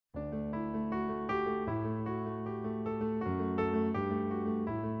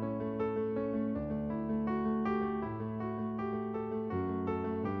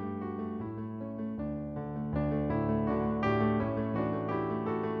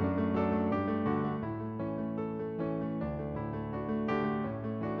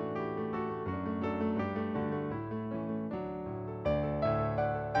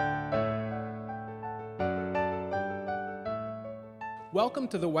Welcome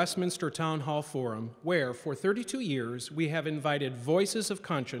to the Westminster Town Hall Forum, where for 32 years we have invited voices of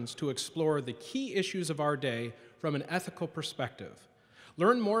conscience to explore the key issues of our day from an ethical perspective.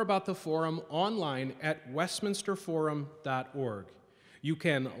 Learn more about the forum online at westminsterforum.org. You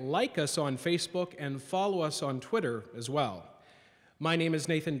can like us on Facebook and follow us on Twitter as well. My name is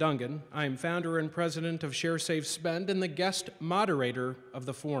Nathan Dungan. I'm founder and president of Share Save Spend and the guest moderator of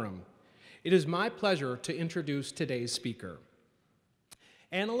the forum. It is my pleasure to introduce today's speaker.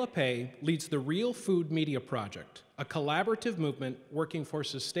 Anna Lappe leads the Real Food Media Project, a collaborative movement working for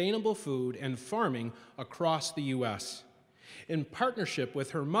sustainable food and farming across the U.S. In partnership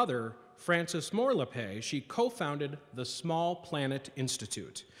with her mother, Frances Moore Lappe, she co-founded the Small Planet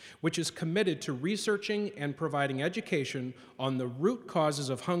Institute, which is committed to researching and providing education on the root causes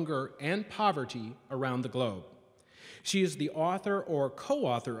of hunger and poverty around the globe. She is the author or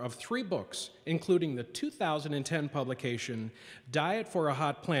co-author of 3 books, including the 2010 publication, Diet for a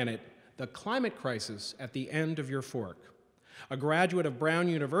Hot Planet, The Climate Crisis at the End of Your Fork. A graduate of Brown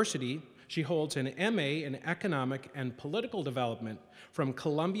University, she holds an MA in Economic and Political Development from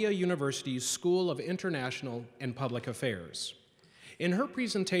Columbia University's School of International and Public Affairs. In her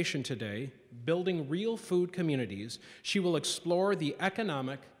presentation today, Building Real Food Communities, she will explore the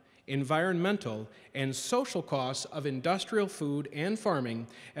economic, environmental, and social costs of industrial food and farming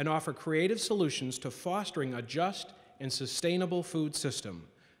and offer creative solutions to fostering a just and sustainable food system.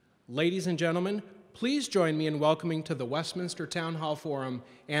 Ladies and gentlemen, please join me in welcoming to the Westminster Town Hall Forum,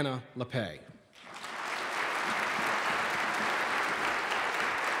 Anna Lappe.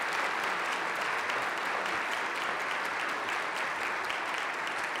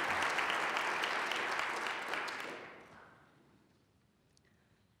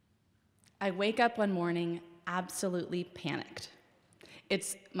 I wake up one morning absolutely panicked.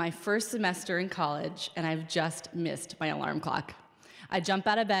 It's my first semester in college, and I've just missed my alarm clock. I jump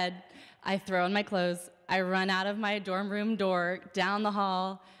out of bed, I throw on my clothes, I run out of my dorm room door, down the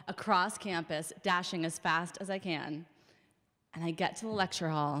hall, across campus, dashing as fast as I can, and I get to the lecture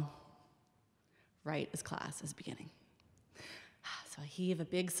hall right as class is beginning. So I heave a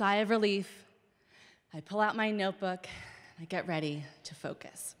big sigh of relief, I pull out my notebook, and I get ready to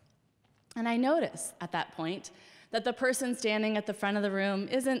focus. And I notice at that point that the person standing at the front of the room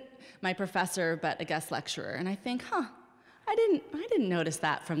isn't my professor, but a guest lecturer. And I think, I didn't notice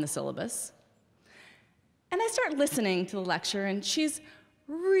that from the syllabus. And I start listening to the lecture, and she's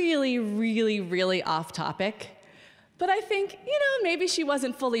really off topic. But I think, maybe she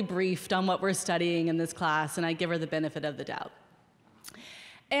wasn't fully briefed on what we're studying in this class, and I give her the benefit of the doubt.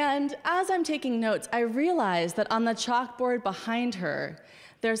 And as I'm taking notes, I realize that on the chalkboard behind her,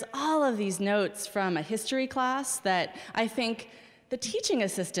 there's all of these notes from a history class that I think the teaching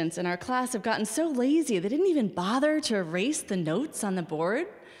assistants in our class have gotten so lazy they didn't even bother to erase the notes on the board.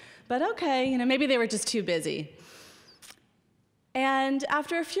 But okay, maybe they were just too busy. And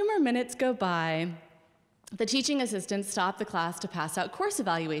after a few more minutes go by, the teaching assistants stop the class to pass out course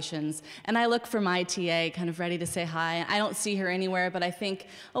evaluations, and I look for my TA, kind of ready to say hi. I don't see her anywhere, but I think,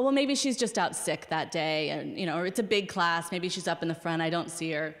 oh, well, maybe she's just out sick that day, and or it's a big class, maybe she's up in the front, I don't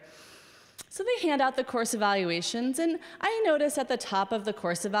see her. So they hand out the course evaluations, and I notice at the top of the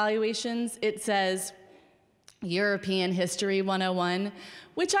course evaluations, it says European History 101,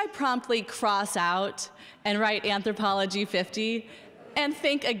 which I promptly cross out and write Anthropology 50, and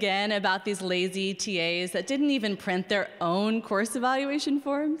think again about these lazy TAs that didn't even print their own course evaluation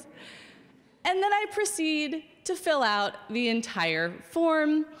forms. And then I proceed to fill out the entire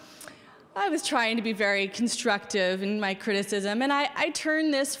form. I was trying to be very constructive in my criticism, and I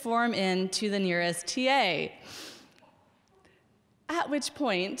turned this form in to the nearest TA. At which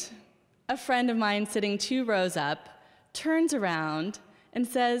point, a friend of mine sitting 2 rows up turns around and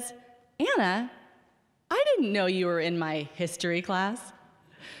says, "Anna, I didn't know you were in my history class."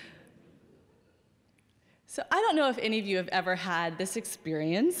 So I don't know if any of you have ever had this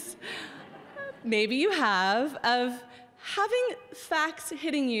experience, maybe you have, of having facts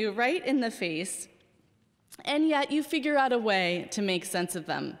hitting you right in the face, and yet you figure out a way to make sense of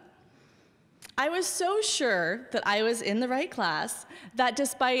them. I was so sure that I was in the right class that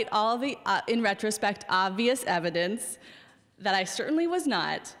despite all the, in retrospect, obvious evidence that I certainly was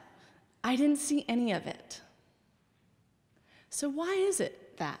not, I didn't see any of it. So why is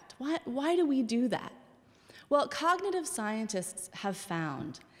it that? Why do we do that? Well, cognitive scientists have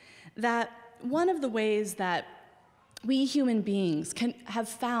found that one of the ways that we human beings have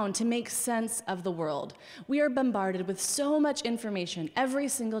found to make sense of the world, we are bombarded with so much information every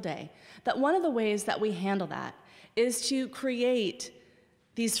single day, that one of the ways that we handle that is to create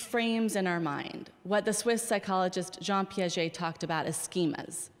these frames in our mind, what the Swiss psychologist Jean Piaget talked about as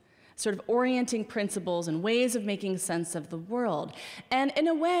schemas, sort of orienting principles and ways of making sense of the world. And in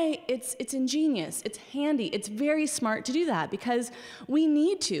a way, it's ingenious, it's handy, it's very smart to do that because we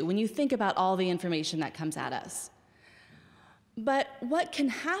need to when you think about all the information that comes at us. But what can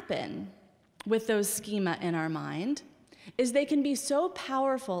happen with those schema in our mind is they can be so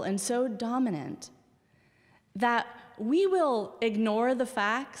powerful and so dominant that we will ignore the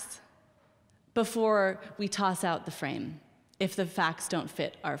facts before we toss out the frame if the facts don't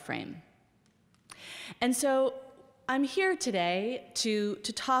fit our frame. And so I'm here today to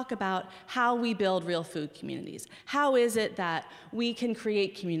talk about how we build real food communities. How is it that we can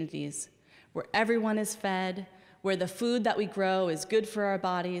create communities where everyone is fed, where the food that we grow is good for our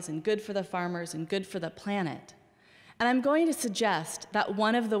bodies and good for the farmers and good for the planet? And I'm going to suggest that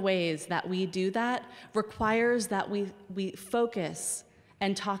one of the ways that we do that requires that we focus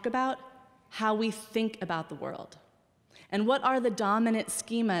and talk about how we think about the world. And what are the dominant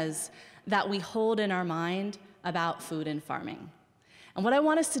schemas that we hold in our mind about food and farming? And what I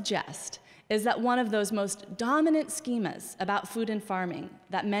want to suggest is that one of those most dominant schemas about food and farming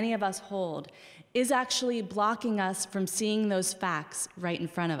that many of us hold is actually blocking us from seeing those facts right in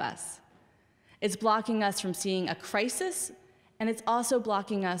front of us. It's blocking us from seeing a crisis, and it's also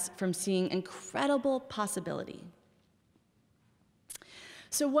blocking us from seeing incredible possibility.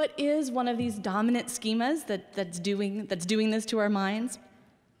 So what is one of these dominant schemas that's doing this to our minds?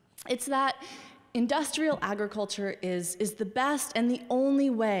 It's that industrial agriculture is the best and the only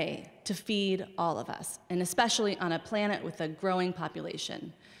way to feed all of us, and especially on a planet with a growing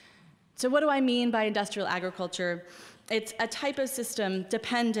population. So what do I mean by industrial agriculture? It's a type of system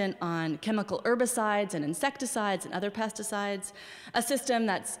dependent on chemical herbicides and insecticides and other pesticides, a system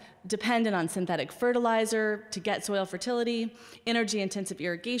that's dependent on synthetic fertilizer to get soil fertility, energy-intensive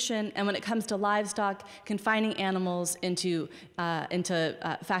irrigation, and when it comes to livestock, confining animals into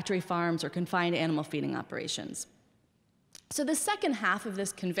factory farms or confined animal feeding operations. So the second half of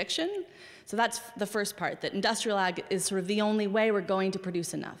this conviction, so that's the first part, that industrial ag is sort of the only way we're going to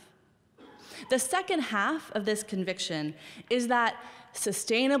produce enough. The second half of this conviction is that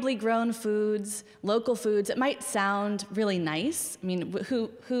sustainably grown foods, local foods, it might sound really nice. I mean,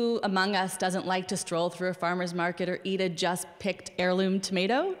 who among us doesn't like to stroll through a farmer's market or eat a just-picked heirloom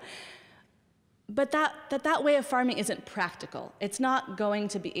tomato? But that way of farming isn't practical. It's not going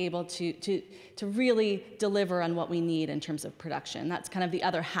to be able to really deliver on what we need in terms of production. That's kind of the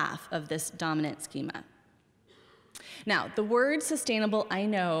other half of this dominant schema. Now, the word sustainable, I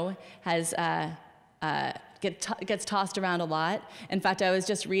know, gets tossed around a lot. In fact, I was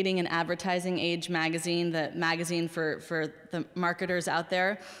just reading in Advertising Age magazine, the magazine for the marketers out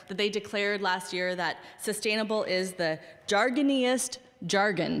there, that they declared last year that sustainable is the jargoniest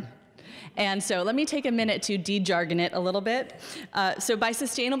jargon. And so let me take a minute to de-jargon it a little bit. So by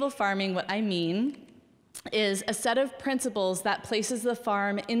sustainable farming, what I mean is a set of principles that places the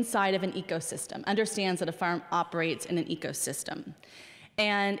farm inside of an ecosystem, understands that a farm operates in an ecosystem.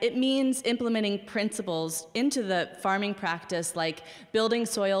 And it means implementing principles into the farming practice like building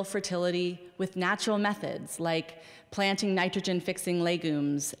soil fertility with natural methods, like planting nitrogen-fixing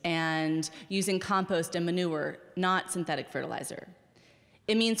legumes and using compost and manure, not synthetic fertilizer.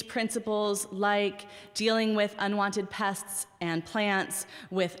 It means principles like dealing with unwanted pests and plants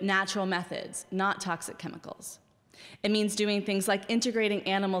with natural methods, not toxic chemicals. It means doing things like integrating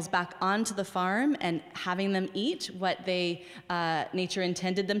animals back onto the farm and having them eat what nature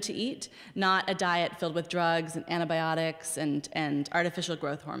intended them to eat, not a diet filled with drugs and antibiotics and artificial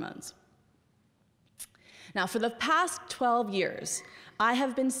growth hormones. Now, for the past 12 years, I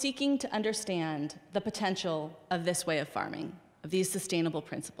have been seeking to understand the potential of this way of farming, of these sustainable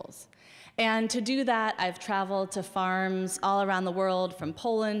principles. And to do that, I've traveled to farms all around the world, from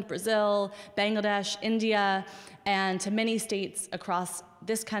Poland, Brazil, Bangladesh, India, and to many states across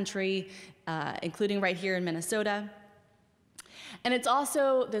this country, including right here in Minnesota. And it's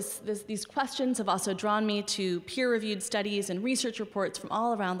also, these questions have also drawn me to peer-reviewed studies and research reports from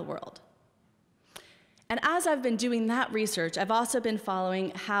all around the world. And as I've been doing that research, I've also been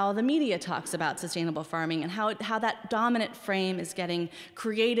following how the media talks about sustainable farming and how that dominant frame is getting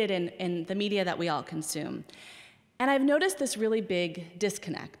created in the media that we all consume. And I've noticed this really big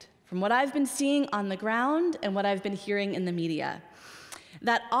disconnect from what I've been seeing on the ground and what I've been hearing in the media.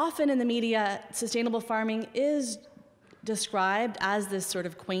 That often in the media, sustainable farming is described as this sort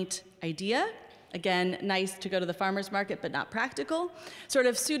of quaint idea. Again, nice to go to the farmer's market, but not practical. Sort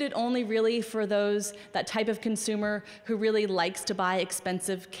of suited only really for that type of consumer who really likes to buy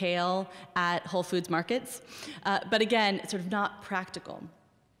expensive kale at Whole Foods markets. But again, sort of not practical.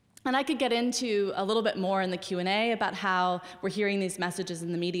 And I could get into a little bit more in the Q&A about how we're hearing these messages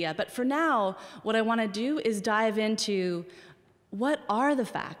in the media. But for now, what I want to do is dive into what are the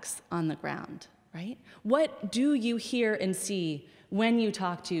facts on the ground, right? What do you hear and see when you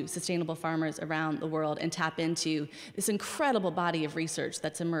talk to sustainable farmers around the world and tap into this incredible body of research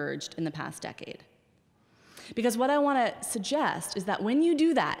that's emerged in the past decade? Because what I want to suggest is that when you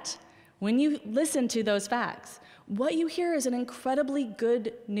do that, when you listen to those facts, what you hear is an incredibly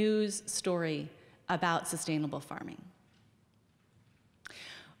good news story about sustainable farming.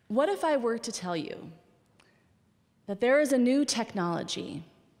 What if I were to tell you that there is a new technology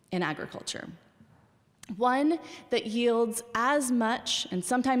in agriculture, one that yields as much and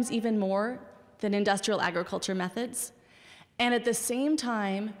sometimes even more than industrial agriculture methods, and at the same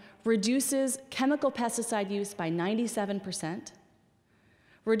time reduces chemical pesticide use by 97%,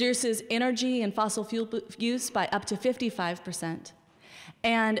 reduces energy and fossil fuel use by up to 55%,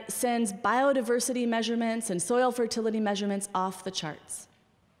 and sends biodiversity measurements and soil fertility measurements off the charts?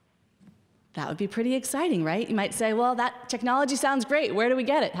 That would be pretty exciting, right? You might say, well, that technology sounds great. Where do we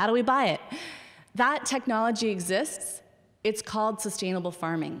get it? How do we buy it? That technology exists. It's called sustainable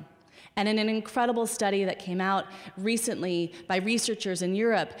farming. And in an incredible study that came out recently by researchers in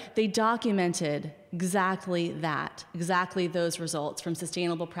Europe, they documented exactly that, exactly those results from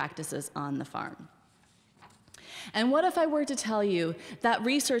sustainable practices on the farm. And what if I were to tell you that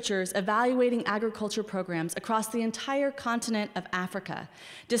researchers evaluating agriculture programs across the entire continent of Africa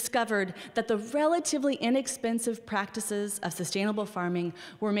discovered that the relatively inexpensive practices of sustainable farming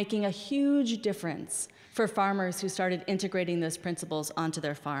were making a huge difference for farmers who started integrating those principles onto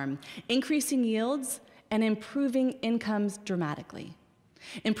their farm, increasing yields and improving incomes dramatically.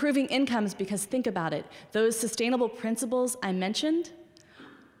 Improving incomes because, think about it, those sustainable principles I mentioned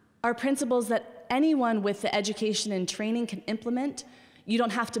are principles that anyone with the education and training can implement. You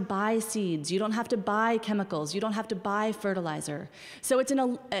don't have to buy seeds, you don't have to buy chemicals, you don't have to buy fertilizer. So it's in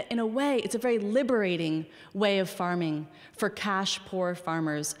a way, it's a very liberating way of farming for cash-poor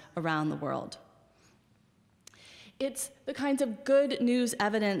farmers around the world. It's the kinds of good news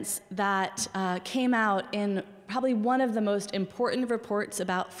evidence that came out in probably one of the most important reports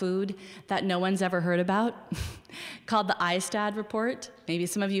about food that no one's ever heard about, called the ISTAD report. Maybe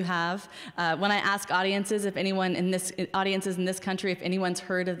some of you have. When I ask audiences if anyone in this audiences in this country, if anyone's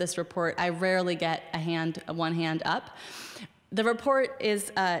heard of this report, I rarely get one hand up. The report is,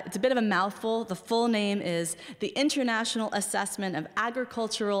 it's a bit of a mouthful. The full name is the International Assessment of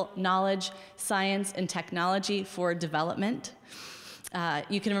Agricultural Knowledge, Science, and Technology for Development.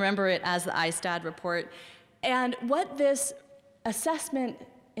 You can remember it as the ISTAD report. And what this assessment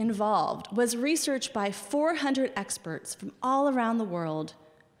involved was research by 400 experts from all around the world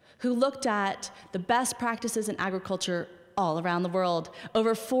who looked at the best practices in agriculture all around the world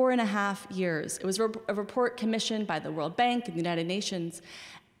over 4.5 years. It was a report commissioned by the World Bank and the United Nations.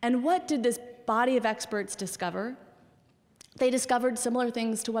 And what did this body of experts discover? They discovered similar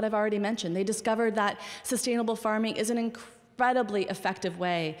things to what I've already mentioned. They discovered that sustainable farming is an incredibly effective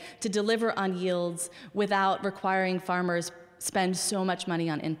way to deliver on yields without requiring farmers spend so much money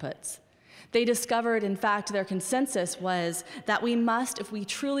on inputs. They discovered, in fact, their consensus was that we must, if we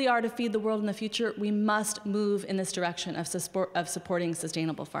truly are to feed the world in the future, we must move in this direction of supporting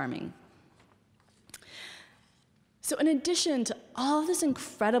sustainable farming. So in addition to all this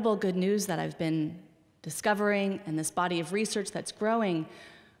incredible good news that I've been discovering and this body of research that's growing,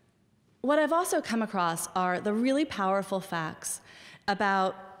 what I've also come across are the really powerful facts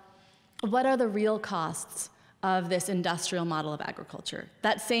about what are the real costs of this industrial model of agriculture.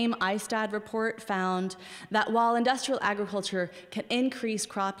 That same ISTAD report found that while industrial agriculture can increase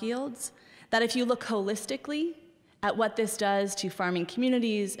crop yields, that if you look holistically at what this does to farming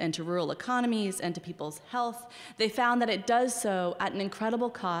communities and to rural economies and to people's health, they found that it does so at an incredible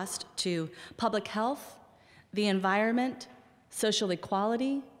cost to public health, the environment, social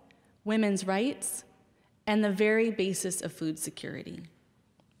equality, women's rights, and the very basis of food security.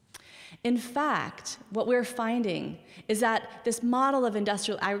 In fact, what we're finding is that this model of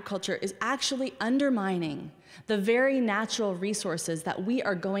industrial agriculture is actually undermining the very natural resources that we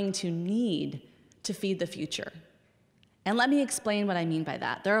are going to need to feed the future. And let me explain what I mean by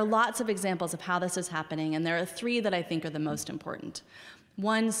that. There are lots of examples of how this is happening, and there are 3 that I think are the most important.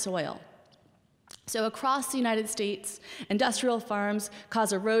 1, soil. So across the United States, industrial farms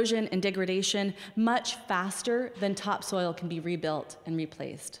cause erosion and degradation much faster than topsoil can be rebuilt and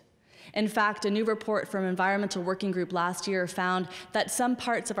replaced. In fact, a new report from Environmental Working Group last year found that some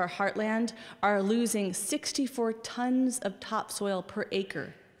parts of our heartland are losing 64 tons of topsoil per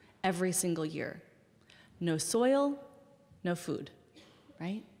acre every single year. No soil, no food,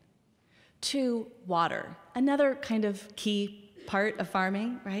 right? 2, water, another kind of key part of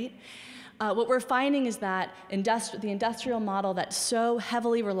farming, right? What we're finding is that the industrial model that's so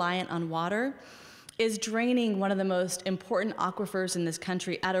heavily reliant on water is draining one of the most important aquifers in this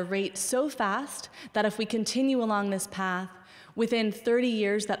country at a rate so fast that if we continue along this path, within 30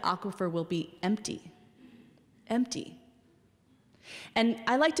 years, that aquifer will be empty. Empty. And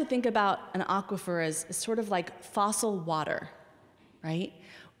I like to think about an aquifer as sort of like fossil water, right?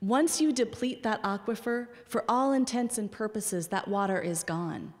 Once you deplete that aquifer, for all intents and purposes, that water is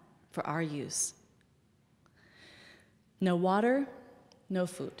gone for our use. No water, no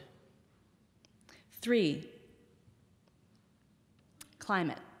food. 3,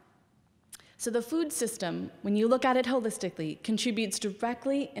 climate. So the food system, when you look at it holistically, contributes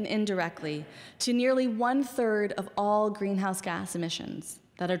directly and indirectly to nearly 1/3 of all greenhouse gas emissions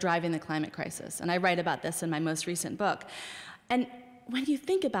that are driving the climate crisis. And I write about this in my most recent book. And when you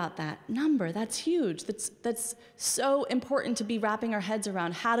think about that number, that's huge. That's so important to be wrapping our heads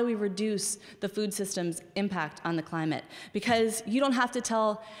around. How do we reduce the food system's impact on the climate? Because you don't have to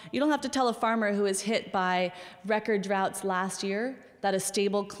tell a farmer who was hit by record droughts last year that a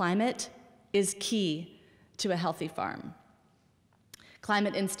stable climate is key to a healthy farm.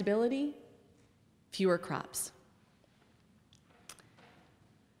 Climate instability, fewer crops.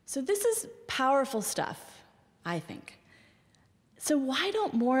 So this is powerful stuff, I think. So why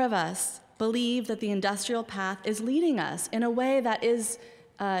don't more of us believe that the industrial path is leading us in a way that is,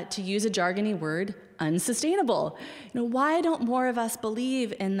 to use a jargony word, unsustainable? Why don't more of us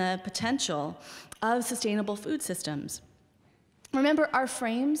believe in the potential of sustainable food systems? Remember, our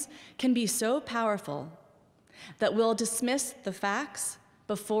frames can be so powerful that we'll dismiss the facts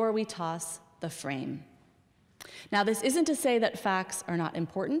before we toss the frame. Now, this isn't to say that facts are not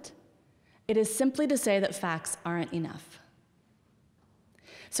important. It is simply to say that facts aren't enough.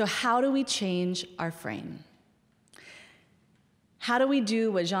 So how do we change our frame? How do we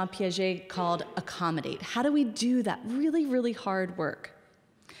do what Jean Piaget called accommodate? How do we do that really, really hard work?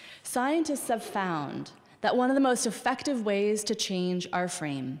 Scientists have found that one of the most effective ways to change our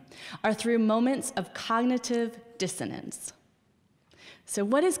frame are through moments of cognitive dissonance. So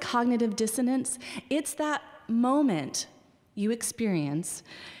what is cognitive dissonance? It's that moment you experience,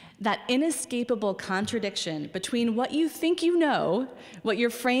 that inescapable contradiction between what you think you know, what your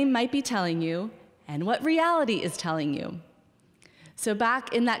frame might be telling you, and what reality is telling you. So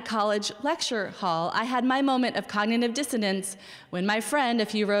back in that college lecture hall, I had my moment of cognitive dissonance when my friend, a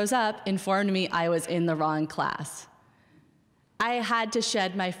few rows up, informed me I was in the wrong class. I had to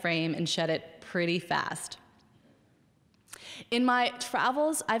shed my frame and shed it pretty fast. In my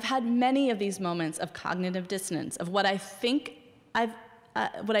travels, I've had many of these moments of cognitive dissonance, of what I think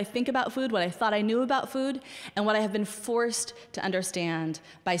about food, what I thought I knew about food, and what I have been forced to understand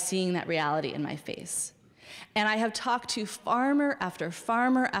by seeing that reality in my face. And I have talked to farmer after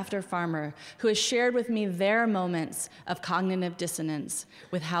farmer after farmer who has shared with me their moments of cognitive dissonance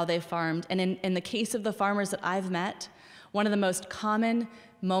with how they farmed. And in the case of the farmers that I've met, one of the most common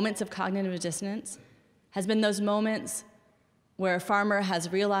moments of cognitive dissonance has been those moments where a farmer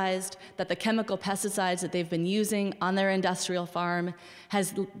has realized that the chemical pesticides that they've been using on their industrial farm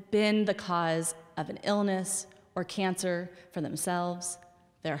has been the cause of an illness or cancer for themselves,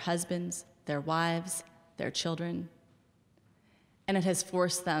 their husbands, their wives, their children. And it has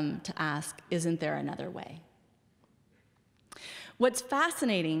forced them to ask, isn't there another way? What's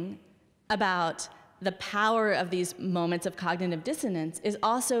fascinating about the power of these moments of cognitive dissonance is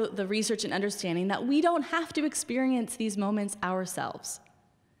also the research and understanding that we don't have to experience these moments ourselves,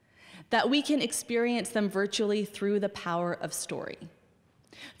 that we can experience them virtually through the power of story,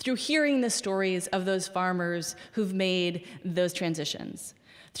 through hearing the stories of those farmers who've made those transitions,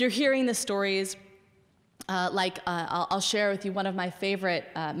 through hearing the stories I'll share with you one of my favorite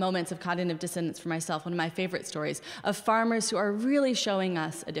moments of cognitive dissonance for myself, one of my favorite stories of farmers who are really showing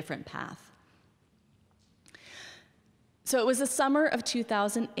us a different path. So it was the summer of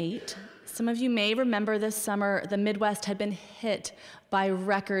 2008. Some of you may remember this summer, the Midwest had been hit by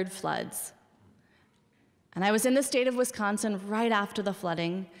record floods. And I was in the state of Wisconsin right after the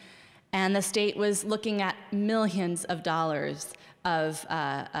flooding, and the state was looking at millions of dollars of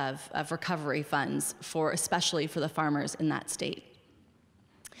recovery funds, especially for the farmers in that state.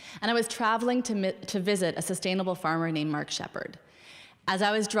 And I was traveling to visit a sustainable farmer named Mark Shepard. As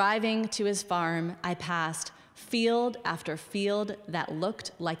I was driving to his farm, I passed field after field that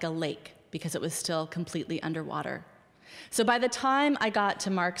looked like a lake because it was still completely underwater. So by the time I got to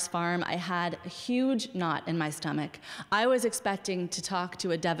Mark's farm, I had a huge knot in my stomach. I was expecting to talk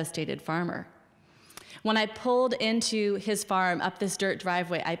to a devastated farmer. When I pulled into his farm up this dirt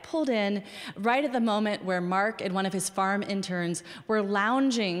driveway, I pulled in right at the moment where Mark and one of his farm interns were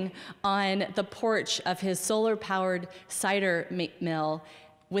lounging on the porch of his solar-powered cider mill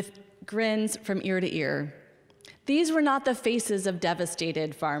with grins from ear to ear. These were not the faces of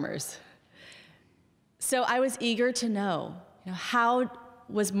devastated farmers. So I was eager to know, how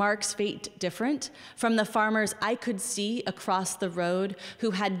was Mark's fate different from the farmers I could see across the road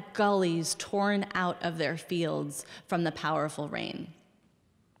who had gullies torn out of their fields from the powerful rain?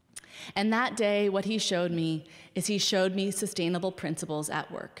 And that day, what he showed me is he showed me sustainable principles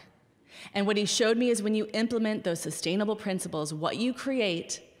at work. And what he showed me is when you implement those sustainable principles, what you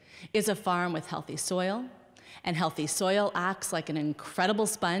create is a farm with healthy soil, and healthy soil acts like an incredible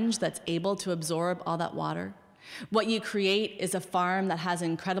sponge that's able to absorb all that water. What you create is a farm that has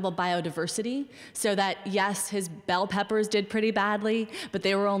incredible biodiversity, so that, yes, his bell peppers did pretty badly, but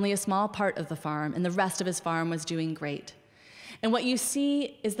they were only a small part of the farm, and the rest of his farm was doing great. And what you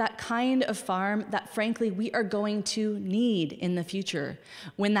see is that kind of farm that, frankly, we are going to need in the future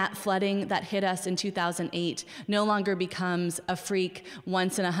when that flooding that hit us in 2008 no longer becomes a freak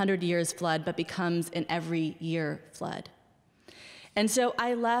once in 100 years flood, but becomes an every year flood. And so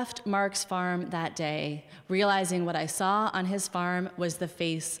I left Mark's farm that day, realizing what I saw on his farm was the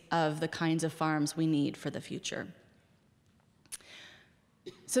face of the kinds of farms we need for the future.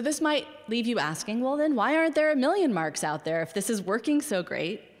 So this might leave you asking, well, then why aren't there a million Marks out there if this is working so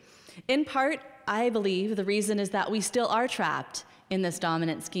great? In part, I believe the reason is that we still are trapped in this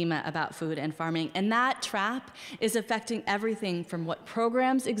dominant schema about food and farming. And that trap is affecting everything from what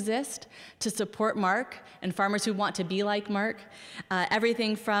programs exist to support Mark and farmers who want to be like Mark,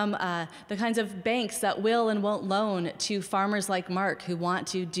 everything from the kinds of banks that will and won't loan to farmers like Mark who want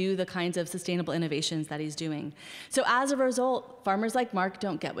to do the kinds of sustainable innovations that he's doing. So as a result, farmers like Mark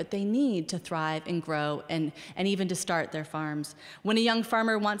don't get what they need to thrive and grow and even to start their farms. When a young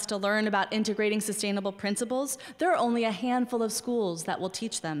farmer wants to learn about integrating sustainable principles, there are only a handful of schools that will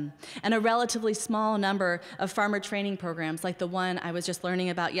teach them, and a relatively small number of farmer training programs like the one I was just learning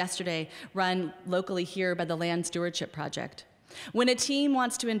about yesterday, run locally here by the Land Stewardship Project. When a team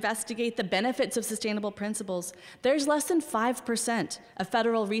wants to investigate the benefits of sustainable principles, there's less than 5% of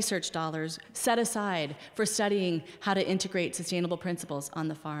federal research dollars set aside for studying how to integrate sustainable principles on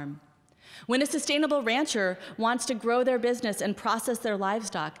the farm. When a sustainable rancher wants to grow their business and process their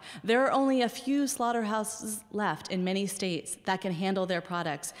livestock, there are only a few slaughterhouses left in many states that can handle their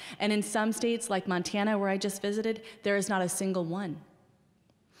products. And in some states, like Montana, where I just visited, there is not a single one.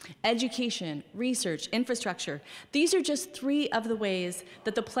 Education, research, infrastructure, these are just 3 of the ways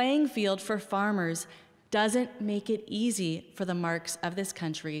that the playing field for farmers doesn't make it easy for the Marks of this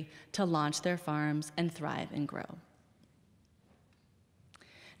country to launch their farms and thrive and grow.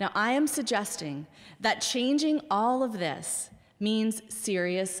 Now, I am suggesting that changing all of this means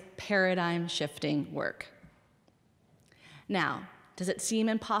serious paradigm-shifting work. Now, does it seem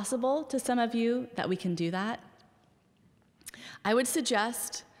impossible to some of you that we can do that? I would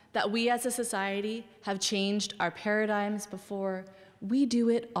suggest that we as a society have changed our paradigms before. We do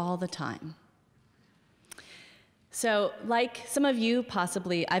it all the time. So, like some of you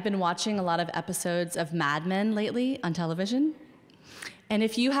possibly, I've been watching a lot of episodes of Mad Men lately on television. And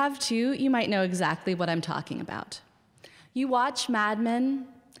if you have too, you might know exactly what I'm talking about. You watch Mad Men,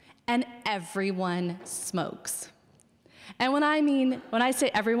 and everyone smokes. And when I say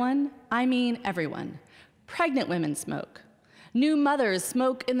everyone, I mean everyone. Pregnant women smoke. New mothers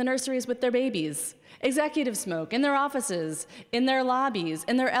smoke in the nurseries with their babies. Executives smoke in their offices, in their lobbies,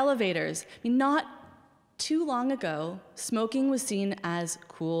 in their elevators. Not too long ago, smoking was seen as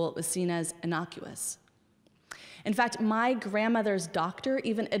cool, it was seen as innocuous. In fact, my grandmother's doctor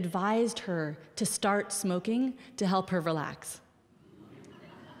even advised her to start smoking to help her relax.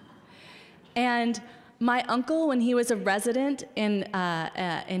 And my uncle, when he was a resident in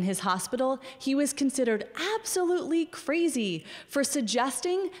his hospital, he was considered absolutely crazy for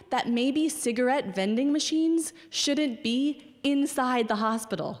suggesting that maybe cigarette vending machines shouldn't be inside the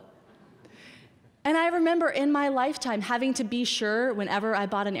hospital. And I remember in my lifetime having to be sure whenever I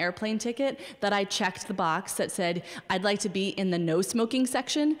bought an airplane ticket that I checked the box that said, I'd like to be in the no smoking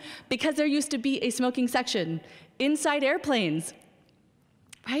section, because there used to be a smoking section inside airplanes,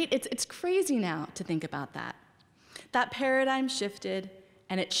 right? It's crazy now to think about that. That paradigm shifted,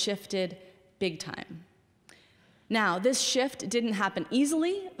 and it shifted big time. Now, this shift didn't happen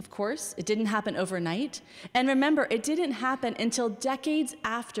easily, of course. It didn't happen overnight. And remember, it didn't happen until decades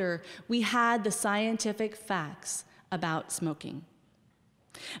after we had the scientific facts about smoking.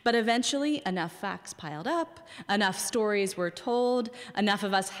 But eventually, enough facts piled up, enough stories were told, enough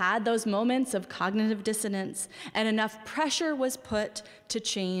of us had those moments of cognitive dissonance, and enough pressure was put to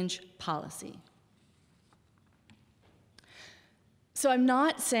change policy. So I'm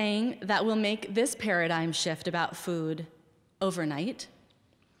not saying that we'll make this paradigm shift about food overnight,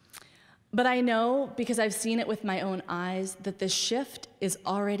 but I know, because I've seen it with my own eyes, that this shift is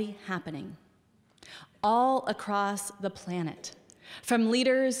already happening all across the planet. From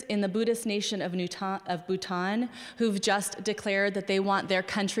leaders in the Buddhist nation of Bhutan, who've just declared that they want their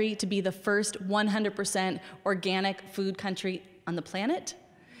country to be the first 100% organic food country on the planet,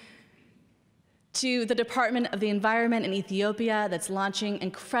 to the Department of the Environment in Ethiopia that's launching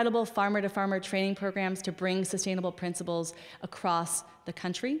incredible farmer-to-farmer training programs to bring sustainable principles across the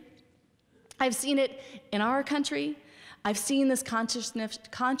country. I've seen it in our country. I've seen this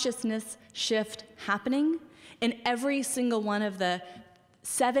consciousness shift happening in every single one of the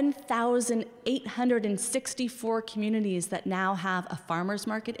 7,864 communities that now have a farmer's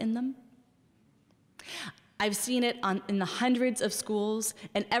market in them. I've seen it in the hundreds of schools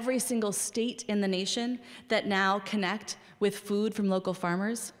in every single state in the nation that now connect with food from local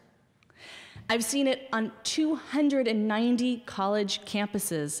farmers. I've seen it on 290 college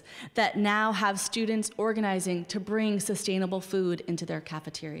campuses that now have students organizing to bring sustainable food into their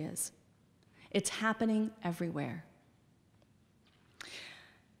cafeterias. It's happening everywhere.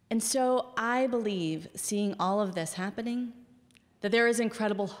 And so I believe, seeing all of this happening, that there is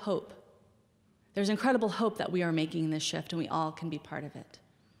incredible hope. There's incredible hope that we are making this shift and we all can be part of it.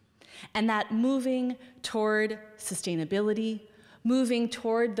 And that moving toward sustainability, moving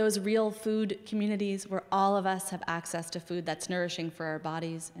toward those real food communities where all of us have access to food that's nourishing for our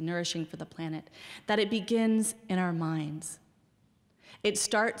bodies and nourishing for the planet, that it begins in our minds. It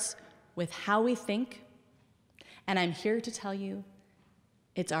starts with how we think, and I'm here to tell you,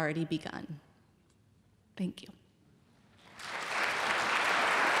 it's already begun. Thank you.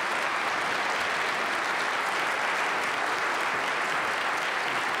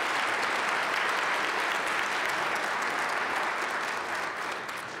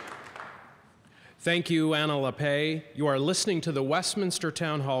 Thank you, Anna Lappe. You are listening to the Westminster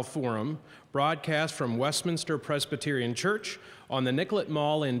Town Hall Forum, broadcast from Westminster Presbyterian Church on the Nicollet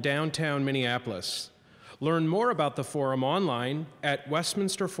Mall in downtown Minneapolis. Learn more about the forum online at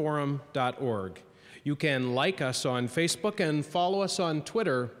westminsterforum.org. You can like us on Facebook and follow us on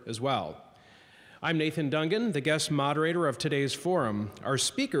Twitter as well. I'm Nathan Dungan, the guest moderator of today's forum. Our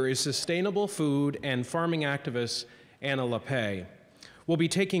speaker is sustainable food and farming activist Anna Lappe. We'll be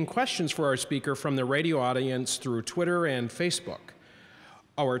taking questions for our speaker from the radio audience through Twitter and Facebook.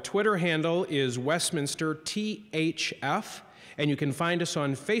 Our Twitter handle is WestminsterTHF, and you can find us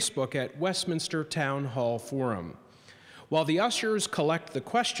on Facebook at Westminster Town Hall Forum. While the ushers collect the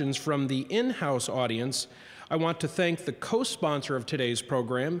questions from the in-house audience, I want to thank the co-sponsor of today's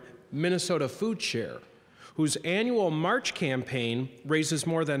program, Minnesota Food Share, whose annual March campaign raises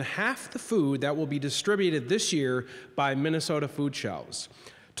more than half the food that will be distributed this year by Minnesota food shelves.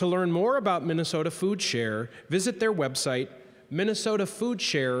 To learn more about Minnesota Food Share, visit their website,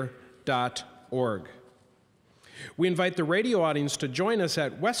 minnesotafoodshare.org. We invite the radio audience to join us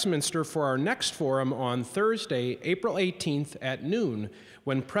at Westminster for our next forum on Thursday, April 18th at noon,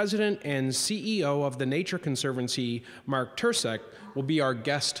 when President and CEO of the Nature Conservancy, Mark Tursek, will be our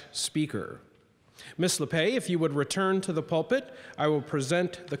guest speaker. Ms. Lappe, if you would return to the pulpit, I will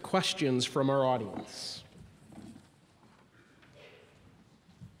present the questions from our audience.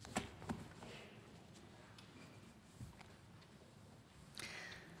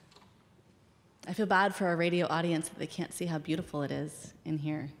 I feel bad for our radio audience that they can't see how beautiful it is in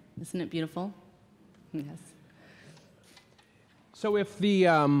here. Isn't it beautiful? Yes. So if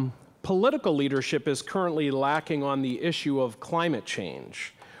the political leadership is currently lacking on the issue of climate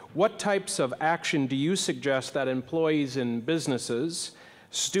change, what types of action do you suggest that employees in businesses,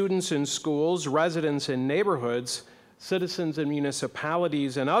 students in schools, residents in neighborhoods, citizens in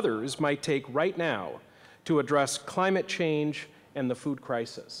municipalities, and others might take right now to address climate change and the food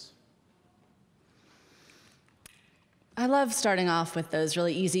crisis? I love starting off with those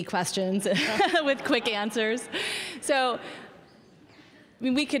really easy questions with quick answers. So, I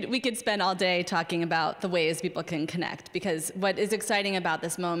mean, we could spend all day talking about the ways people can connect, because what is exciting about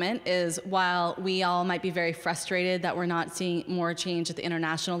this moment is, while we all might be very frustrated that we're not seeing more change at the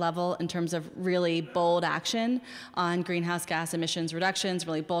international level in terms of really bold action on greenhouse gas emissions reductions,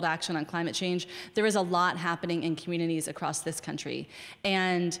 really bold action on climate change, there is a lot happening in communities across this country.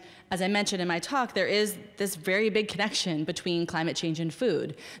 And as I mentioned in my talk, there is this very big connection between climate change and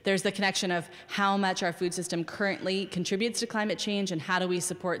food. There's the connection of how much our food system currently contributes to climate change and how do we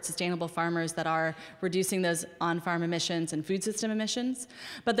support sustainable farmers that are reducing those on-farm emissions and food system emissions.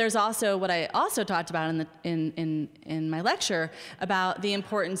 But there's also what I also talked about in my lecture about the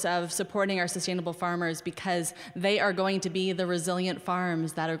importance of supporting our sustainable farmers, because they are going to be the resilient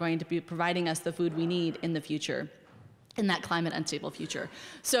farms that are going to be providing us the food we need in the future, in that climate unstable future.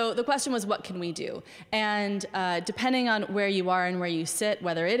 So the question was, what can we do? And depending on where you are and where you sit,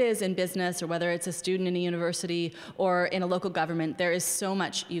 whether it is in business or whether it's a student in a university or in a local government, there is so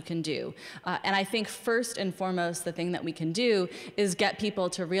much you can do. And I think first and foremost, the thing that we can do is get people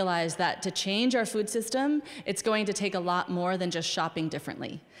to realize that to change our food system, it's going to take a lot more than just shopping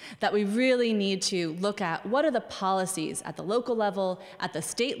differently. That we really need to look at what are the policies at the local level, at the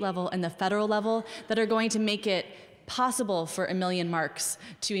state level, and the federal level that are going to make it possible for 1 million marks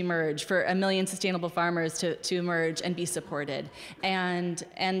to emerge, for 1 million sustainable farmers to emerge and be supported. And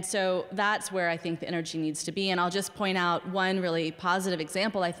so that's where I think the energy needs to be. And I'll just point out one really positive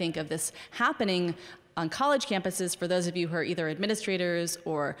example, I think, of this happening on college campuses. For those of you who are either administrators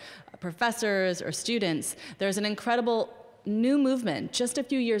or professors or students, there's an incredible new movement, just a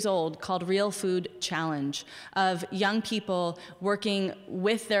few years old, called Real Food Challenge, of young people working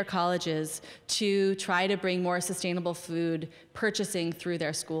with their colleges to try to bring more sustainable food purchasing through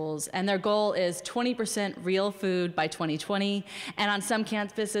their schools. And their goal is 20% real food by 2020. And on some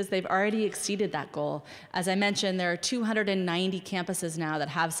campuses, they've already exceeded that goal. As I mentioned, there are 290 campuses now that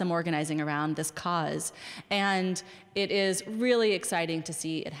have some organizing around this cause. And it is really exciting to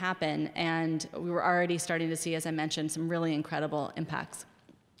see it happen. And we were already starting to see, as I mentioned, some really incredible impacts.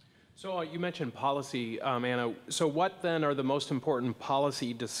 So you mentioned policy, Anna. So what then are the most important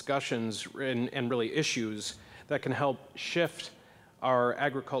policy discussions and really issues that can help shift our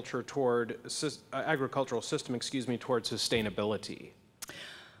agricultural system, toward sustainability?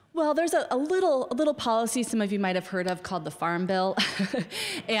 Well, there's a little policy some of you might have heard of called the Farm Bill.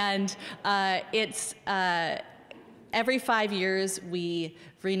 And it's every 5 years we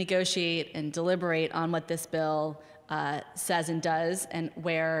renegotiate and deliberate on what this bill says and does, and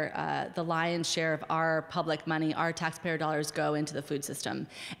where the lion's share of our public money, our taxpayer dollars, go into the food system.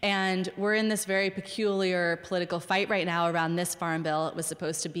 And we're in this very peculiar political fight right now around this farm bill. It was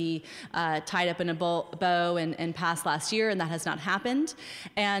supposed to be tied up in a bow and passed last year, and that has not happened.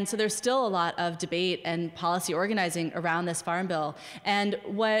 And so there's still a lot of debate and policy organizing around this farm bill. And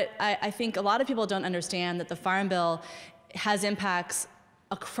what I think a lot of people don't understand, that the farm bill has impacts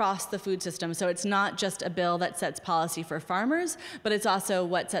across the food system. So it's not just a bill that sets policy for farmers, but it's also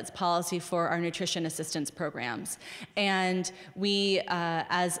what sets policy for our nutrition assistance programs. And we,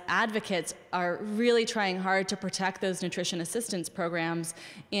 as advocates, are really trying hard to protect those nutrition assistance programs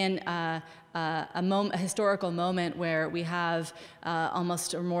in a historical moment where we have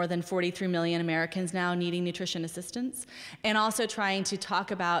almost or more than 43 million Americans now needing nutrition assistance, and also trying to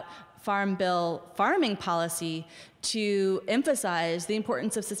talk about Farm Bill farming policy to emphasize the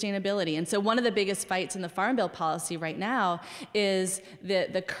importance of sustainability. And so one of the biggest fights in the Farm Bill policy right now is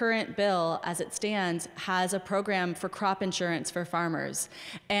the current bill, as it stands, has a program for crop insurance for farmers.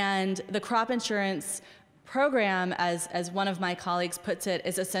 And the crop insurance program, as one of my colleagues puts it,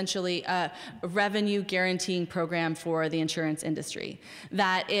 is essentially a revenue guaranteeing program for the insurance industry.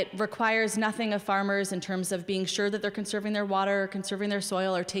 That it requires nothing of farmers in terms of being sure that they're conserving their water, conserving their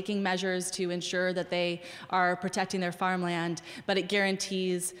soil, or taking measures to ensure that they are protecting their farmland, but it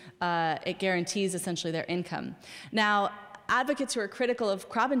guarantees essentially their income. Now, advocates who are critical of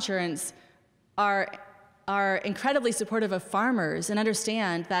crop insurance are incredibly supportive of farmers and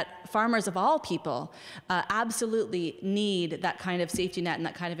understand that farmers of all people absolutely need that kind of safety net and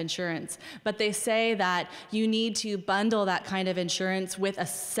that kind of insurance. But they say that you need to bundle that kind of insurance with a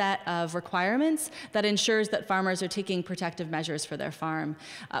set of requirements that ensures that farmers are taking protective measures for their farm.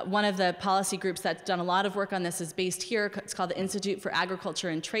 One of the policy groups that's done a lot of work on this is based here. It's called the Institute for Agriculture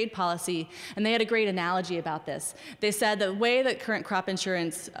and Trade Policy, and they had a great analogy about this. They said the way that current crop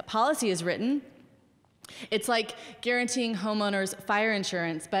insurance policy is written, it's like guaranteeing homeowners fire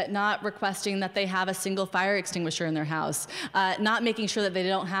insurance, but not requesting that they have a single fire extinguisher in their house, not making sure that they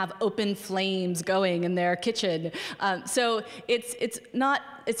don't have open flames going in their kitchen. So it's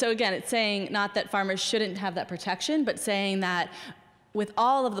saying not that farmers shouldn't have that protection, but saying that with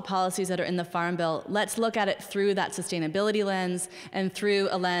all of the policies that are in the Farm Bill, let's look at it through that sustainability lens and through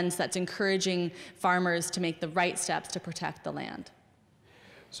a lens that's encouraging farmers to make the right steps to protect the land.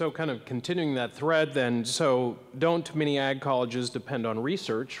 So kind of continuing that thread then, so don't many ag colleges depend on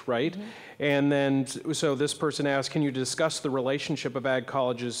research, right? Mm-hmm. And then, so this person asked, can you discuss the relationship of ag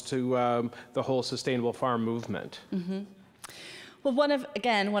colleges to the whole sustainable farm movement? Mm-hmm. Well, one of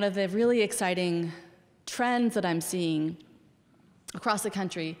the really exciting trends that I'm seeing across the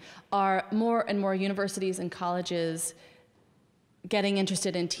country are more and more universities and colleges getting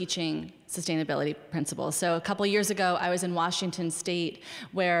interested in teaching sustainability principles. So a couple years ago, I was in Washington State,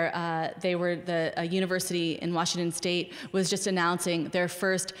 where a university in Washington State was just announcing their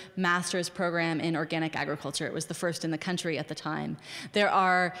first master's program in organic agriculture. It was the first in the country at the time. There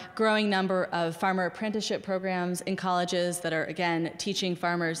are a growing number of farmer apprenticeship programs in colleges that are, again, teaching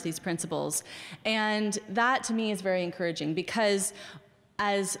farmers these principles. And that, to me, is very encouraging, because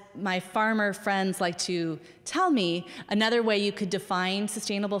as my farmer friends like to tell me, another way you could define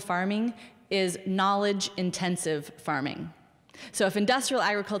sustainable farming is knowledge-intensive farming. So if industrial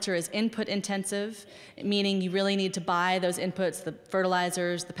agriculture is input-intensive, meaning you really need to buy those inputs, the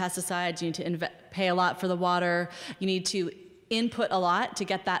fertilizers, the pesticides, you need to pay a lot for the water, you need to input a lot to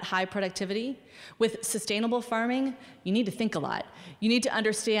get that high productivity. With sustainable farming, you need to think a lot. You need to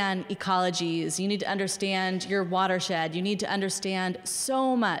understand ecologies, you need to understand your watershed, you need to understand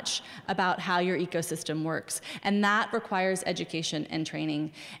so much about how your ecosystem works. And that requires education and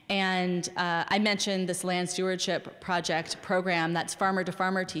training. And I mentioned this land stewardship project program that's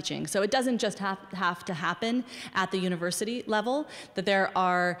farmer-to-farmer teaching. So it doesn't just have to happen at the university level, that there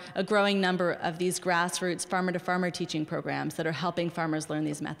are a growing number of these grassroots farmer-to-farmer teaching programs that are helping farmers learn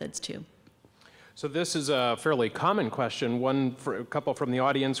these methods too. So this is a fairly common question, a couple from the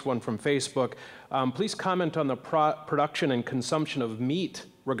audience, one from Facebook. Please comment on the production and consumption of meat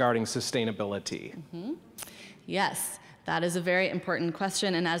regarding sustainability. Mm-hmm. Yes, that is a very important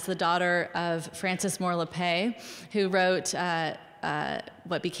question. And as the daughter of Francis Moore Lappe, who wrote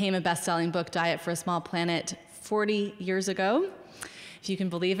what became a best-selling book, Diet for a Small Planet, 40 years ago, if you can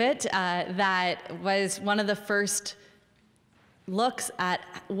believe it, that was one of the first looks at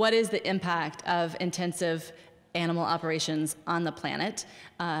what is the impact of intensive animal operations on the planet,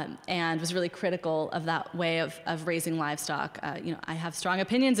 and was really critical of that way of raising livestock. I have strong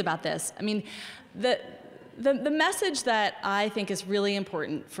opinions about this. I mean, the message that I think is really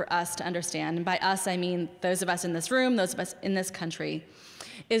important for us to understand, and by us I mean those of us in this room, those of us in this country,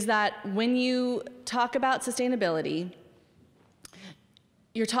 is that when you talk about sustainability,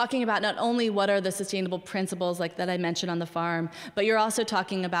 you're talking about not only what are the sustainable principles like that I mentioned on the farm, but you're also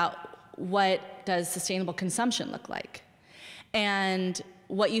talking about what does sustainable consumption look like. And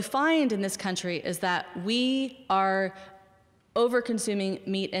what you find in this country is that we are over-consuming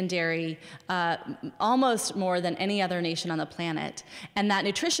meat and dairy almost more than any other nation on the planet. And that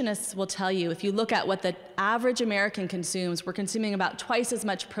nutritionists will tell you, if you look at what the average American consumes, we're consuming about twice as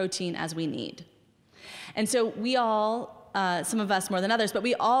much protein as we need. And so we all, some of us more than others, but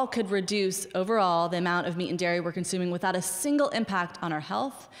we all could reduce overall the amount of meat and dairy we're consuming without a single impact on our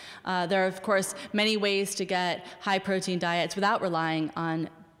health. There are, of course, many ways to get high-protein diets without relying on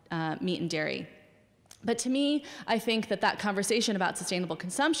meat and dairy. But to me, I think that conversation about sustainable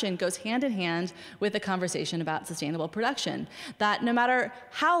consumption goes hand in hand with the conversation about sustainable production. That no matter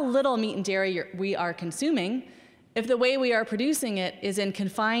how little meat and dairy we are consuming, if the way we are producing it is in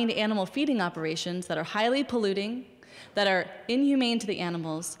confined animal feeding operations that are highly polluting, that are inhumane to the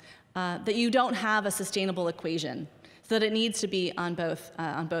animals, that you don't have a sustainable equation, so that it needs to be on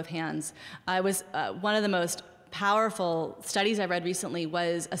both hands. One of the most powerful studies I read recently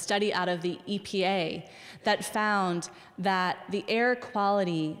was a study out of the EPA that found that the air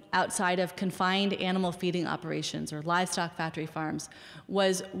quality outside of confined animal feeding operations or livestock factory farms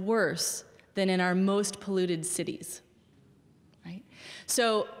was worse than in our most polluted cities. Right?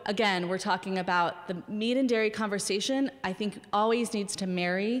 So again, we're talking about the meat and dairy conversation, I think always needs to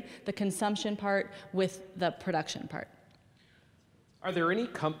marry the consumption part with the production part. Are there any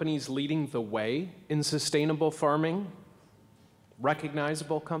companies leading the way in sustainable farming?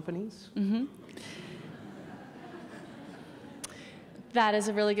 Recognizable companies? Mm-hmm. That is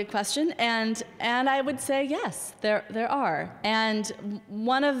a really good question, and I would say yes, there are. And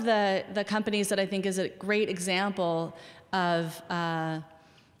one of the companies that I think is a great example of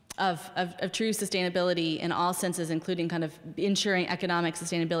true sustainability in all senses, including kind of ensuring economic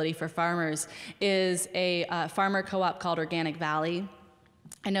sustainability for farmers, is a farmer co-op called Organic Valley.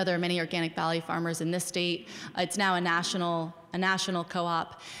 I know there are many Organic Valley farmers in this state. It's now a national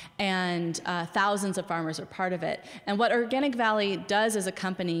co-op, and thousands of farmers are part of it. And what Organic Valley does as a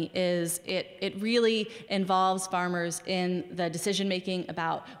company is it really involves farmers in the decision-making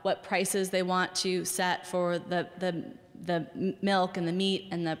about what prices they want to set for the milk and the meat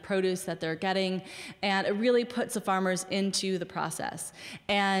and the produce that they're getting, and it really puts the farmers into the process.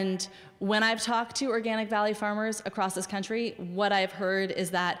 And when I've talked to Organic Valley farmers across this country, what I've heard is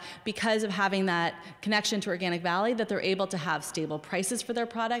that because of having that connection to Organic Valley, that they're able to have stable prices for their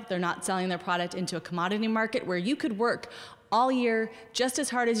product. They're not selling their product into a commodity market where you could work all year, just as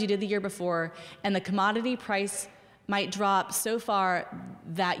hard as you did the year before, and the commodity price might drop so far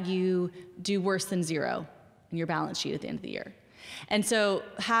that you do worse than zero in your balance sheet at the end of the year. And so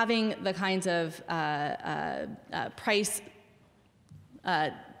having the kinds of price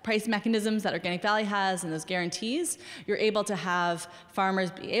mechanisms that Organic Valley has and those guarantees, you're able to have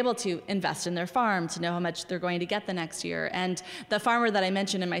farmers be able to invest in their farm to know how much they're going to get the next year. And the farmer that I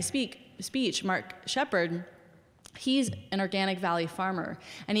mentioned in my speech, Mark Shepard, he's an Organic Valley farmer,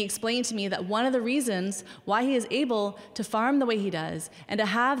 and he explained to me that one of the reasons why he is able to farm the way he does and to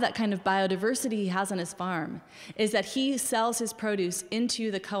have that kind of biodiversity he has on his farm is that he sells his produce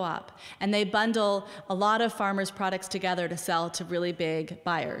into the co-op, and they bundle a lot of farmers' products together to sell to really big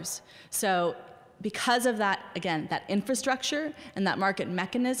buyers. So because of that, again, that infrastructure and that market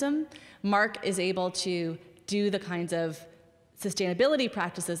mechanism, Mark is able to do the kinds of sustainability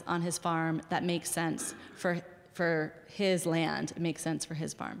practices on his farm that make sense for his land, it makes sense for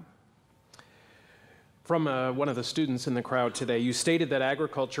his farm. From one of the students in the crowd today, you stated that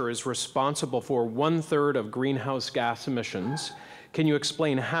agriculture is responsible for 1/3 of greenhouse gas emissions. Can you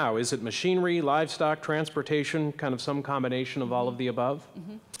explain how? Is it machinery, livestock, transportation, kind of some combination of all of the above?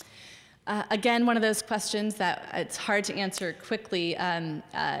 Mm-hmm. Again, one of those questions that it's hard to answer quickly, and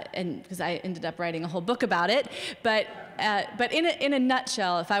because I ended up writing a whole book about it. But in a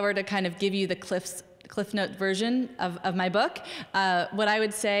nutshell, if I were to kind of give you the Cliff Note version of my book, what I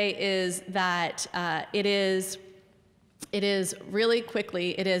would say is that it is really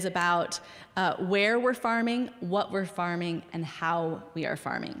quickly, it is about where we're farming, what we're farming, and how we are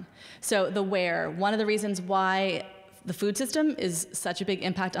farming. So the where, one of the reasons why the food system is such a big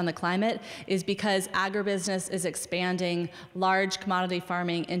impact on the climate is because agribusiness is expanding large commodity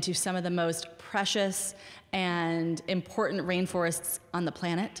farming into some of the most precious and important rainforests on the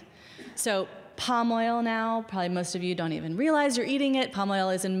planet. So palm oil now, probably most of you don't even realize you're eating it. Palm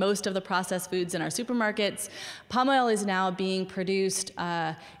oil is in most of the processed foods in our supermarkets. Palm oil is now being produced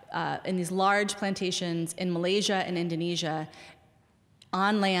in these large plantations in Malaysia and Indonesia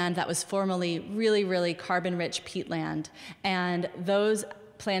on land that was formerly really, really carbon-rich peatland. And those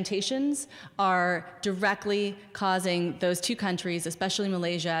plantations are directly causing those two countries, especially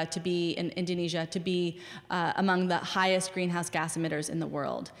Malaysia to be, and Indonesia, to be among the highest greenhouse gas emitters in the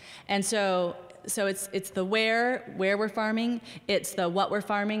world. And so it's the where we're farming, it's the what we're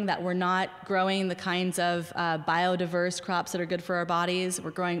farming, that we're not growing the kinds of biodiverse crops that are good for our bodies. We're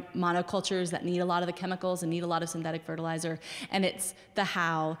growing monocultures that need a lot of the chemicals and need a lot of synthetic fertilizer. And it's the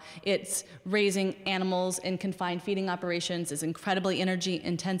how. It's raising animals in confined feeding operations is incredibly energy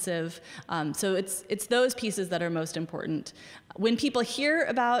intensive. So it's those pieces that are most important. When people hear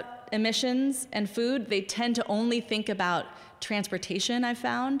about emissions and food, they tend to only think about transportation. I've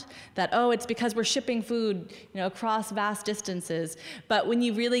found that, oh, it's because we're shipping food, across vast distances. But when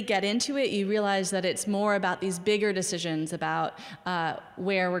you really get into it, you realize that it's more about these bigger decisions about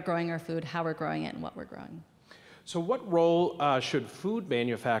where we're growing our food, how we're growing it, and what we're growing. So what role should food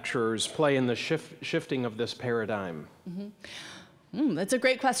manufacturers play in the shifting of this paradigm? Mm-hmm. That's a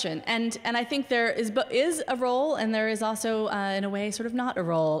great question, and I think there is a role, and there is also, in a way, sort of not a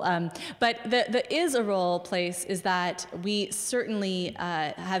role. But the is a role place is that we certainly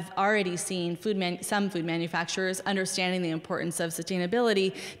have already seen some food manufacturers understanding the importance of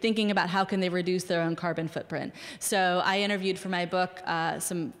sustainability, thinking about how can they reduce their own carbon footprint. So I interviewed for my book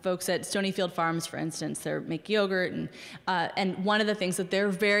some folks at Stonyfield Farms, for instance. They make yogurt, and one of the things that they're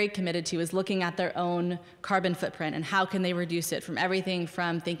very committed to is looking at their own carbon footprint and how can they reduce it from everything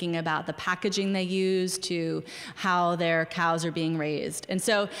from thinking about the packaging they use to how their cows are being raised. And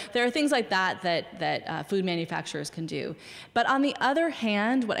so there are things like that food manufacturers can do. But on the other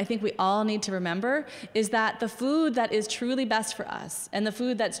hand, what I think we all need to remember is that the food that is truly best for us and the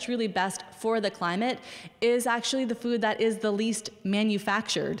food that's truly best for the climate is actually the food that is the least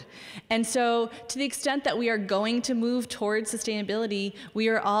manufactured. And so to the extent that we are going to move towards sustainability, we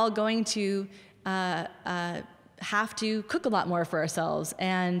are all going to have to cook a lot more for ourselves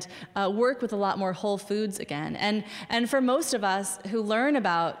and work with a lot more whole foods again. And for most of us who learn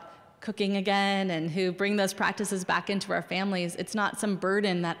about cooking again and who bring those practices back into our families, it's not some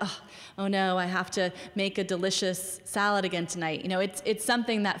burden that, oh no, I have to make a delicious salad again tonight. It's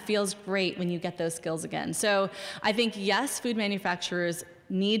something that feels great when you get those skills again. So I think, yes, food manufacturers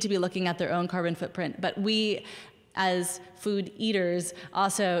need to be looking at their own carbon footprint, but we, as food eaters,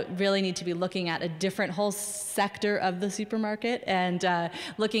 also really need to be looking at a different whole sector of the supermarket and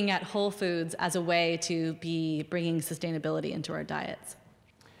looking at whole foods as a way to be bringing sustainability into our diets.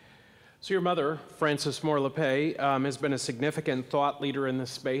 So your mother, Frances Moore Lappe, has been a significant thought leader in this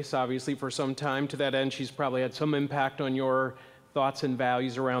space, obviously, for some time. To that end, she's probably had some impact on your thoughts and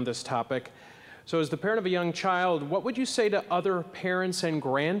values around this topic. So as the parent of a young child, what would you say to other parents and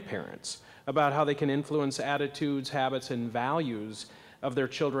grandparents about how they can influence attitudes, habits, and values of their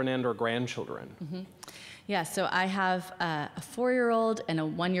children and or grandchildren? Mm-hmm. Yeah, so I have a 4-year-old and a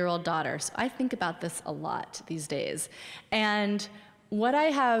 1-year-old daughter, so I think about this a lot these days. And what I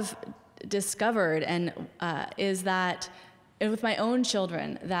have discovered is that with my own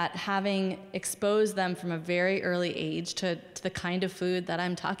children, that having exposed them from a very early age to the kind of food that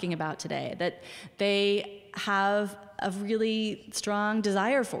I'm talking about today, that they have a really strong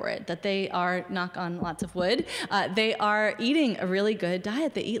desire for it, that they are, knock on lots of wood, they are eating a really good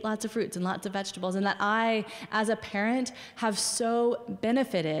diet. They eat lots of fruits and lots of vegetables, and that I, as a parent, have so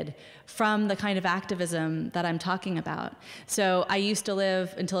benefited from the kind of activism that I'm talking about. So I used to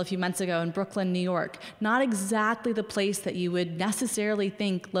live, until a few months ago, in Brooklyn, New York. Not exactly the place that you would necessarily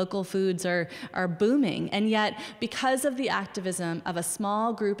think local foods are booming, and yet, because of the activism of a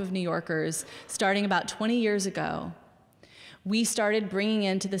small group of New Yorkers, starting about 20 years ago, we started bringing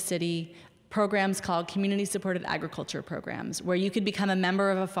into the city programs called community-supported agriculture programs, where you could become a member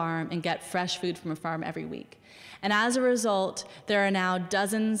of a farm and get fresh food from a farm every week. And as a result, there are now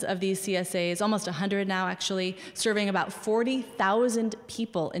dozens of these CSAs, almost 100 now actually, serving about 40,000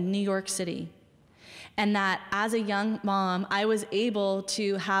 people in New York City. And that as a young mom, I was able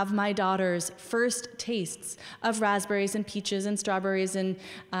to have my daughter's first tastes of raspberries and peaches and strawberries and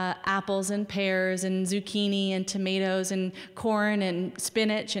apples and pears and zucchini and tomatoes and corn and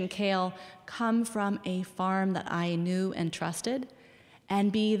spinach and kale come from a farm that I knew and trusted,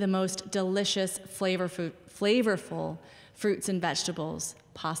 and be the most delicious, flavorful fruits and vegetables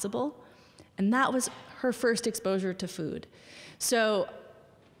possible. And that was her first exposure to food. So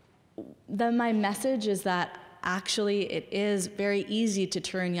then my message is that actually it is very easy to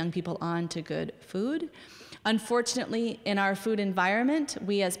turn young people on to good food. Unfortunately, in our food environment,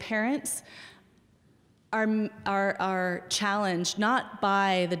 we as parents are challenged not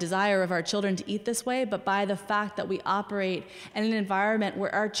by the desire of our children to eat this way, but by the fact that we operate in an environment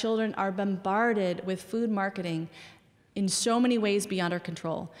where our children are bombarded with food marketing in so many ways beyond our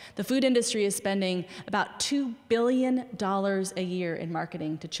control. The food industry is spending about $2 billion a year in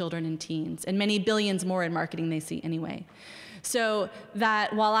marketing to children and teens, and many billions more in marketing they see anyway. So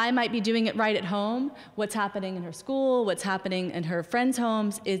that while I might be doing it right at home, what's happening in her school, what's happening in her friends'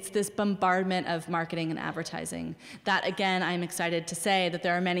 homes, it's this bombardment of marketing and advertising. That, again, I'm excited to say that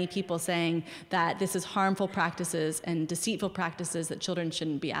there are many people saying that this is harmful practices and deceitful practices that children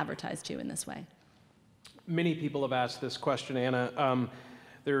shouldn't be advertised to in this way. Many people have asked this question, Anna.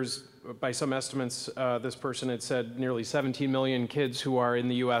 There's, by some estimates, this person had said nearly 17 million kids who are in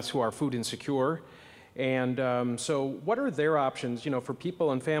the U.S. who are food insecure. And so what are their options, for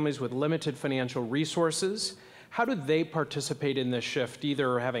people and families with limited financial resources? How do they participate in this shift,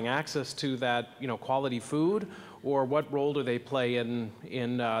 either having access to that, quality food, or what role do they play in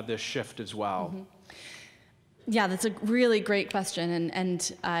this shift as well? Mm-hmm. Yeah, that's a really great question,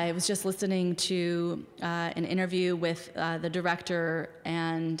 and I was just listening to an interview with the director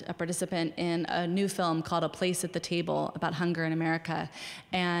and a participant in a new film called A Place at the Table about hunger in America,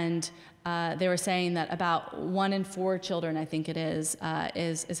 and they were saying that about 1 in 4 children, I think it is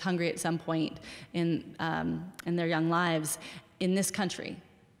hungry at some point in their young lives in this country,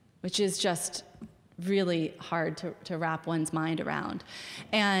 which is just really hard to wrap one's mind around,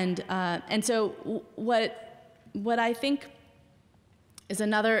 and so what I think is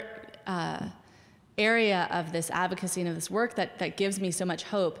another area of this advocacy and of this work that gives me so much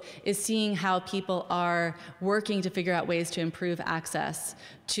hope is seeing how people are working to figure out ways to improve access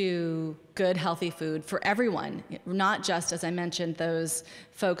to good, healthy food for everyone, not just, as I mentioned, those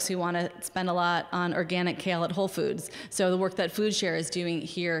folks who want to spend a lot on organic kale at Whole Foods. So the work that FoodShare is doing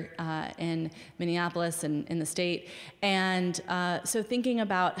here in Minneapolis and in the state. And so thinking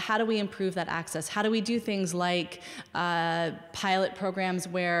about how do we improve that access? How do we do things like pilot programs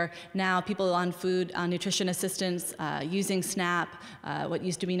where now people on nutrition assistance, using SNAP, what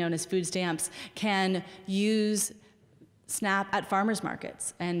used to be known as food stamps, can use SNAP at farmers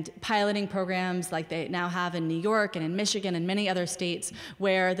markets, and piloting programs like they now have in New York and in Michigan and many other states,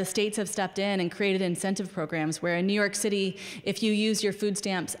 where the states have stepped in and created incentive programs where in New York City, if you use your food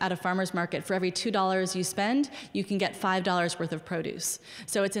stamps at a farmer's market, for every $2 you spend, you can get $5 worth of produce.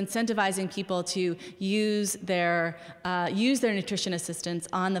 So it's incentivizing people to use their nutrition assistance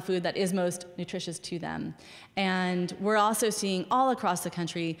on the food that is most nutritious to them. And we're also seeing all across the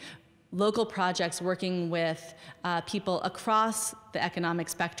country local projects working with people across the economic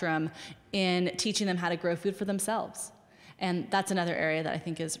spectrum in teaching them how to grow food for themselves. And that's another area that I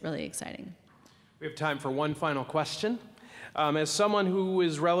think is really exciting. We have time for one final question. As someone who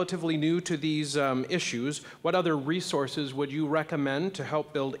is relatively new to these issues, what other resources would you recommend to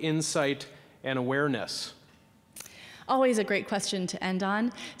help build insight and awareness? Always a great question to end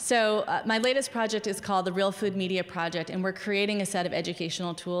on. So my latest project is called the Real Food Media Project, and we're creating a set of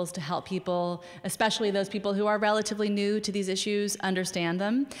educational tools to help people, especially those people who are relatively new to these issues, understand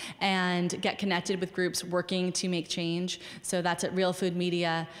them and get connected with groups working to make change. So that's at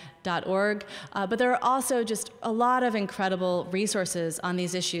realfoodmedia.org. But there are also just a lot of incredible resources on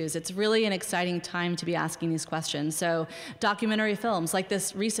these issues. It's really an exciting time to be asking these questions. So documentary films like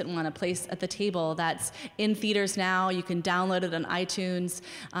this recent one, A Place at the Table, that's in theaters now. You can download it on iTunes.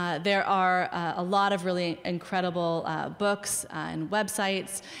 There are a lot of really incredible books and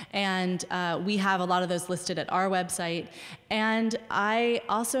websites, and we have a lot of those listed at our website. And I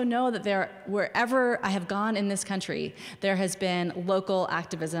also know that wherever I have gone in this country, there has been local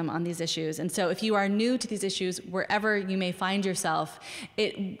activism on these issues. And so if you are new to these issues, wherever you may find yourself,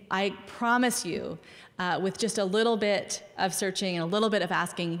 I promise you, with just a little bit of searching and a little bit of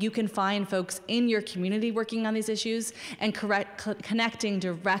asking, you can find folks in your community working on these issues, and connecting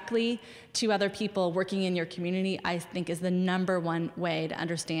directly to other people working in your community, I think, is the #1 way to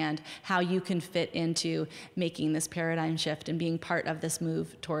understand how you can fit into making this paradigm shift and being part of this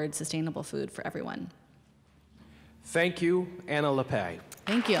move towards sustainable food for everyone. Thank you, Anna Lappe.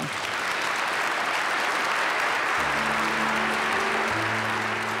 Thank you.